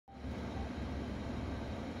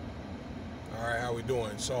How we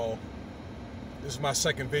doing? So this is my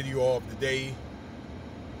second video of the day,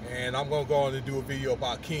 and I'm gonna go on and do a video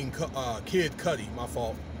about Kid Cudi. My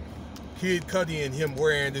fault. Kid Cudi and him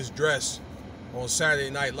wearing this dress on Saturday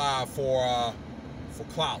Night Live for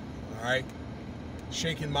clout. All right,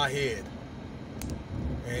 shaking my head,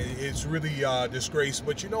 and it's really disgrace.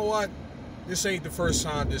 But you know what? This ain't the first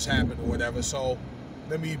time this happened or whatever. So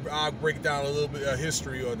I'll break down a little bit of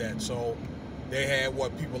history of that. So they had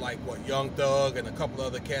people like Young Thug and a couple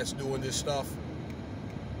other cats doing this stuff.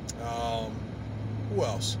 Who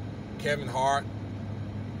else? Kevin Hart,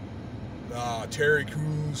 Terry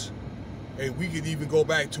Crews. Hey, we could even go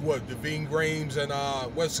back to Devine Grames and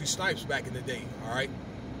Wesley Snipes back in the day. All right,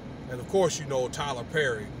 and of course you know Tyler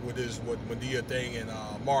Perry with his Medea thing and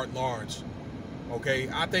Martin Lawrence. Okay,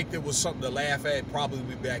 I think there was something to laugh at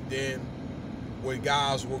probably back then when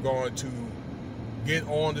guys were going to get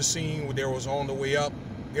on the scene when they was on the way up.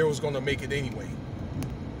 They was going to make it anyway.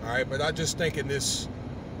 All right, but I just think in this,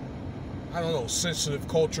 I don't know, sensitive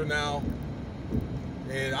culture now,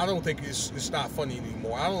 and I don't think it's not funny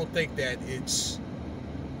anymore. I don't think that it's,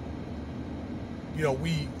 you know,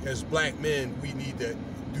 we as black men, we need to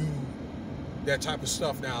do that type of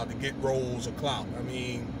stuff now to get roles of clout. I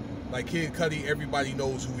mean, like Kid Cudi, everybody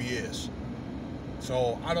knows who he is.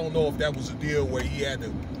 So I don't know if that was a deal where he had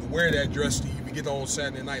to wear that dress to even get on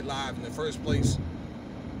Saturday Night Live in the first place.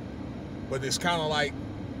 But it's kind of like,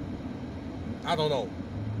 I don't know.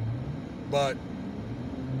 But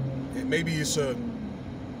maybe it's a,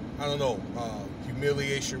 I don't know,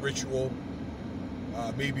 humiliation ritual.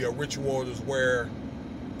 Maybe a ritual is where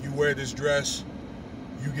you wear this dress,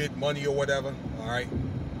 you get money or whatever. All right.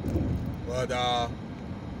 But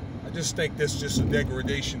I just think this is just a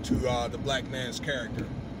degradation to the black man's character.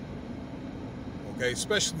 Okay,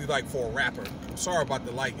 especially like for a rapper. I'm sorry about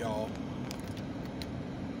the light, y'all.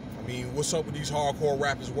 I mean, what's up with these hardcore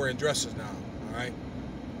rappers wearing dresses now? All right.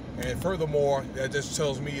 And furthermore, that just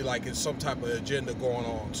tells me like it's some type of agenda going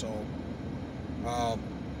on. So, well,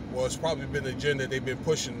 it's probably been an agenda they've been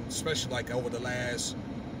pushing, especially like over the last,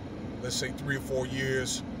 let's say, 3 or 4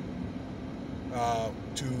 years,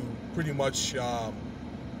 to pretty much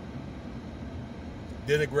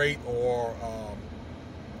denigrate or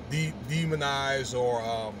demonize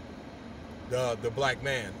or the black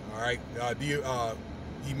man. All right,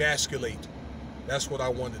 emasculate. That's what I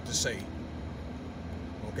wanted to say.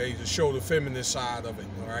 Okay, to show the feminine side of it.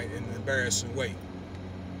 All right, in an embarrassing way.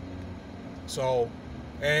 So,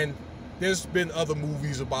 and there's been other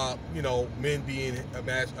movies about, you know, men being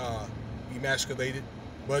emasculated,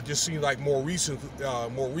 but it just seems like more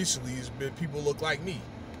recently, it's been people look like me.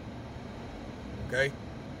 Okay,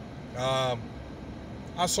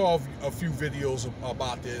 I saw a few videos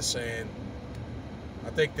about this, and I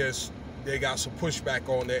think they got some pushback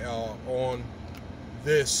on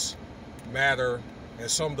this matter, and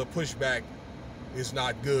some of the pushback is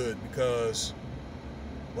not good because,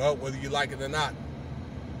 well, whether you like it or not,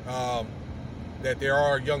 that there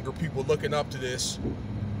are younger people looking up to this.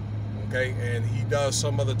 Okay, and he does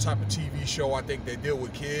some other type of TV show. I think they deal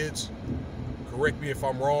with kids. Correct me if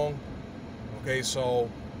I'm wrong. Okay, so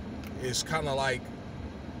it's kind of like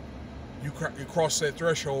you cross that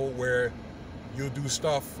threshold where you'll do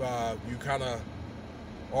stuff. You kind of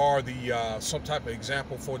are the some type of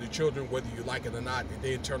example for the children, whether you like it or not. And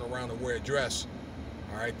then turn around and wear a dress.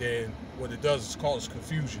 All right, then what it does is cause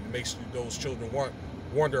confusion. It makes those children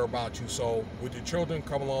wonder about you. So with the children,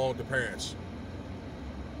 come along with the parents.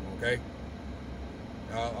 Okay,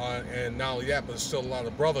 and not only that, but there's still a lot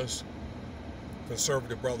of brothers,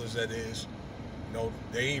 conservative brothers that is, you know,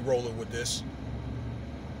 they ain't rolling with this.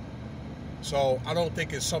 So I don't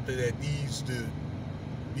think it's something that needs to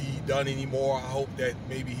be done anymore. I hope that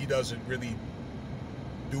maybe he doesn't really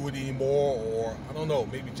do it anymore, or I don't know,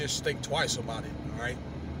 maybe just think twice about it. All right,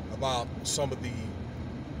 about some of the,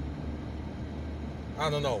 I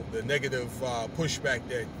don't know, the negative pushback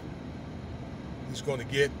that he's going to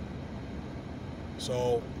get.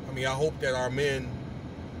 So, I mean, I hope that our men,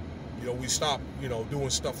 you know, we stop, you know, doing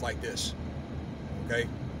stuff like this. Okay?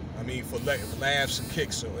 I mean, for laughs and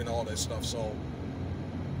kicks and all that stuff. So, all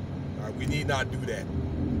right, we need not do that.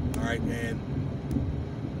 All right? And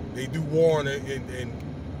they do warn in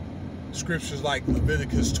scriptures like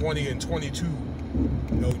Leviticus 20 and 22, you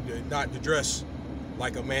know, not to dress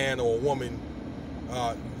like a man or a woman.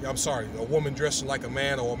 I'm sorry, a woman dressing like a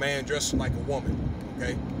man or a man dressing like a woman.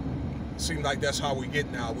 Okay? Seems like that's how we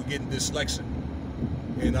get now. We're getting dyslexic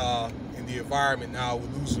in the environment now.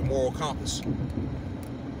 We're losing the moral compass.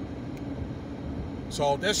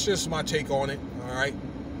 So that's just my take on it. All right.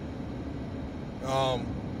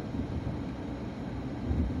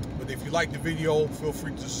 But if you like the video, feel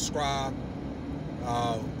free to subscribe,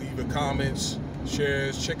 leave your comments,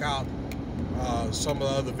 shares, check out some of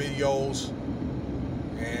the other videos,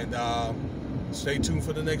 and stay tuned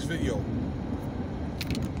for the next video.